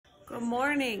Good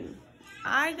morning.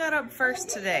 I got up first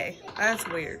today. That's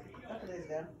weird.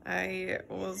 I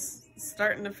was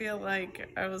starting to feel like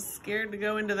I was scared to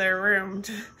go into their room.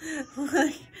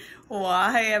 Like,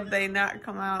 why have they not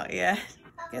come out yet?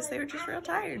 Guess they were just real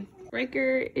tired.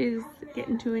 Breaker is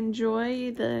getting to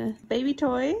enjoy the baby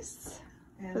toys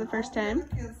for the first time.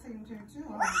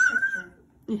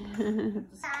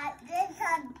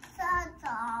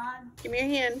 Give me your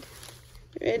hand.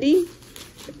 Ready?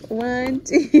 1,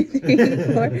 2,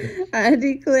 3, 4. I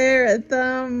declare a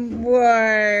thumb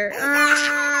war.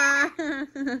 Ah!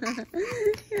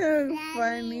 You're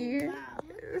funny.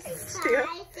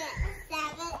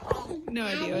 No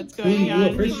idea what's going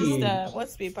on. Just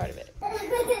wants to be a part of it.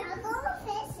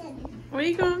 What are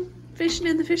you going fishing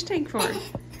in the fish tank for?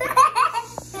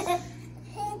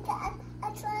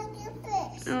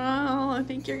 Well, I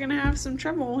think you're gonna have some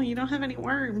trouble. You don't have any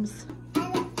worms.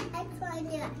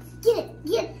 Get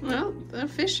it. Well, the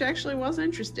fish actually was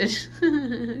interested.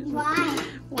 Why?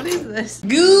 What is this?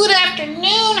 Good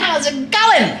afternoon, how's it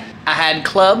going? I had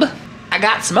club, I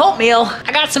got some oatmeal,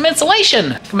 I got some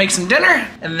insulation. Can make some dinner,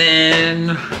 and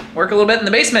then work a little bit in the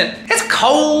basement. It's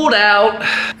cold out.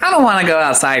 I don't wanna go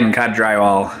outside and cut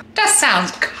drywall. That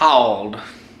sounds cold.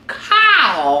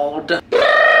 Cold.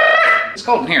 It's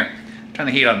cold in here. Turn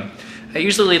the heat on. I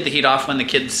usually leave the heat off when the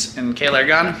kids and Kayla are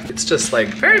gone. It's just like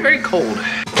very, very cold.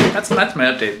 That's my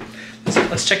update.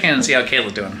 Let's check in and see how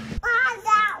Kayla's doing.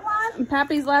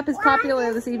 Pappy's lap is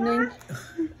popular this evening.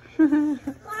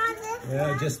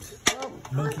 Yeah, I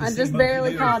just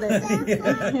barely caught it.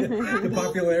 The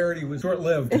popularity was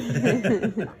short-lived.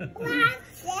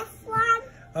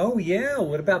 Oh yeah,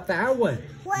 what about that one?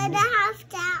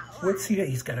 What's he?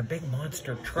 He's got a big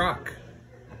monster truck.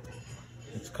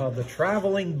 It's called the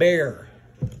Traveling Bear.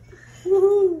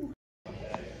 Woohoo!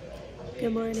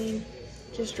 Good morning.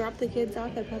 Just dropped the kids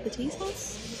off at Papa T's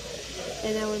house,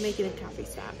 and now we're making a coffee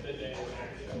stop.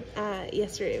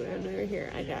 Yesterday when we were here,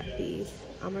 I got the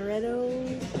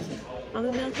amaretto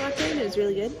almond milk latte, and it was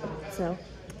really good. So,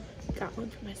 got one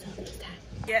for myself this time.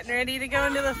 Getting ready to go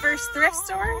into the first thrift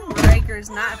store. Breaker's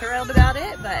not thrilled about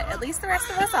it, but at least the rest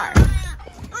of us are.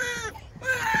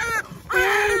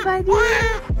 Hey, buddy.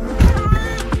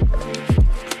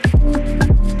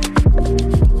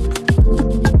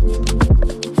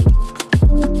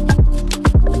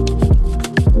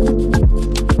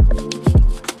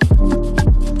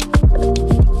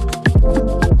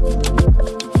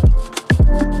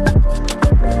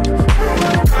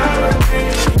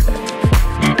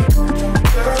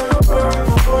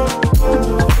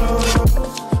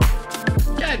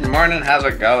 Morning, how's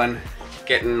it going?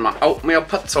 Getting my oatmeal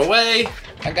puts away.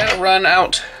 I gotta run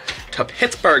out to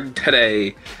Pittsburgh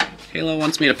today. Kayla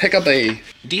wants me to pick up a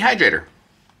dehydrator.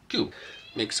 Cool.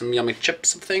 Make some yummy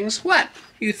chips of things. What?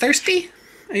 You thirsty?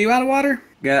 Are you out of water?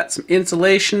 Got some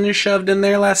insulation shoved in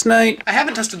there last night. I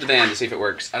haven't tested the van to see if it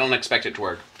works. I don't expect it to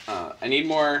work. I need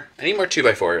more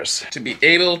 2x4s to be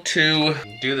able to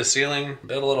do the ceiling,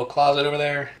 build a little closet over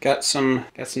there. Got some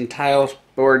tile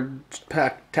board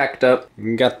tacked up.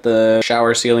 Got the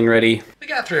shower ceiling ready. We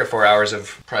got 3 or 4 hours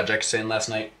of projects in last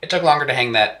night. It took longer to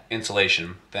hang that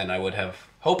insulation than I would have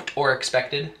hoped or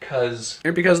expected because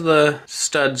the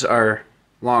studs are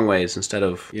long ways instead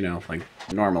of, you know, like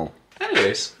normal.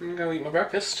 Anyways, I'm gonna go eat my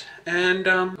breakfast and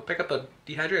go pick up a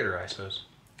dehydrator, I suppose.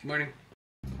 Good morning.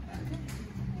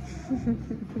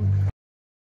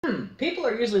 People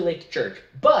are usually late to church,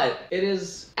 but it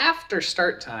is after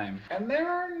start time, and there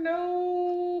are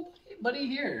nobody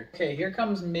here. Okay, here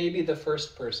comes maybe the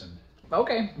first person.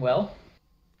 Okay, well,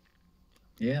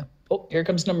 yeah. Oh, here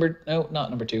comes not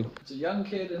number 2. It's a young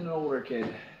kid and an older kid.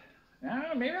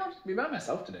 Maybe I'll just be by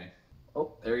myself today.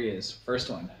 Oh, there he is, first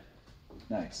one.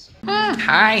 Nice.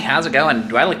 Hi, how's it going?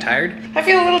 Do I look tired? I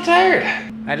feel a little tired.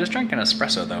 I just drank an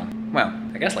espresso though. Well,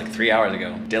 I guess like 3 hours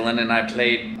ago. Dylan and I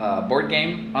played a board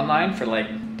game online for like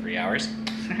 3 hours.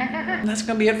 That's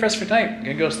gonna be it for us for tonight.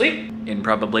 Gonna go to sleep in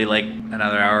probably like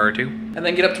another hour or 2. And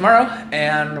then get up tomorrow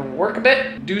and work a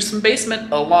bit, do some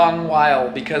basement a long while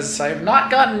because I have not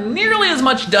gotten nearly as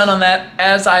much done on that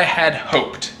as I had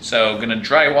hoped. So gonna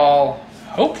drywall,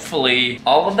 hopefully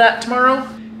all of that tomorrow.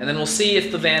 And then we'll see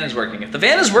if the van is working. If the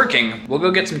van is working, we'll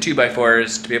go get some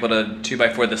 2x4s to be able to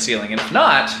 2x4 the ceiling. And if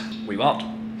not, we won't.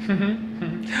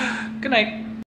 Good night.